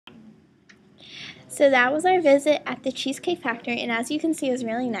So that was our visit at the Cheesecake Factory, and as you can see, it was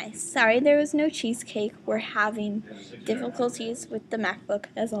really nice. Sorry there was no cheesecake. We're having difficulties with the MacBook,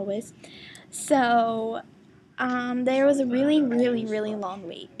 as always. So, there was a really long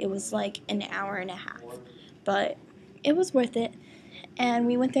wait. It was like an hour and a half, but it was worth it. And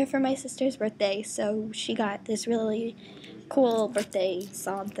we went there for my sister's birthday, so she got this really cool birthday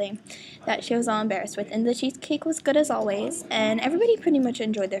song thing that she was all embarrassed with. And the cheesecake was good as always, and everybody pretty much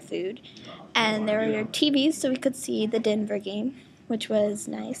enjoyed their food. And there were TVs so we could see the Denver game, which was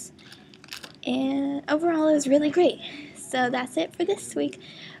nice. And overall, it was really great. So that's it for this week,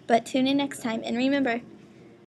 but tune in next time. And remember,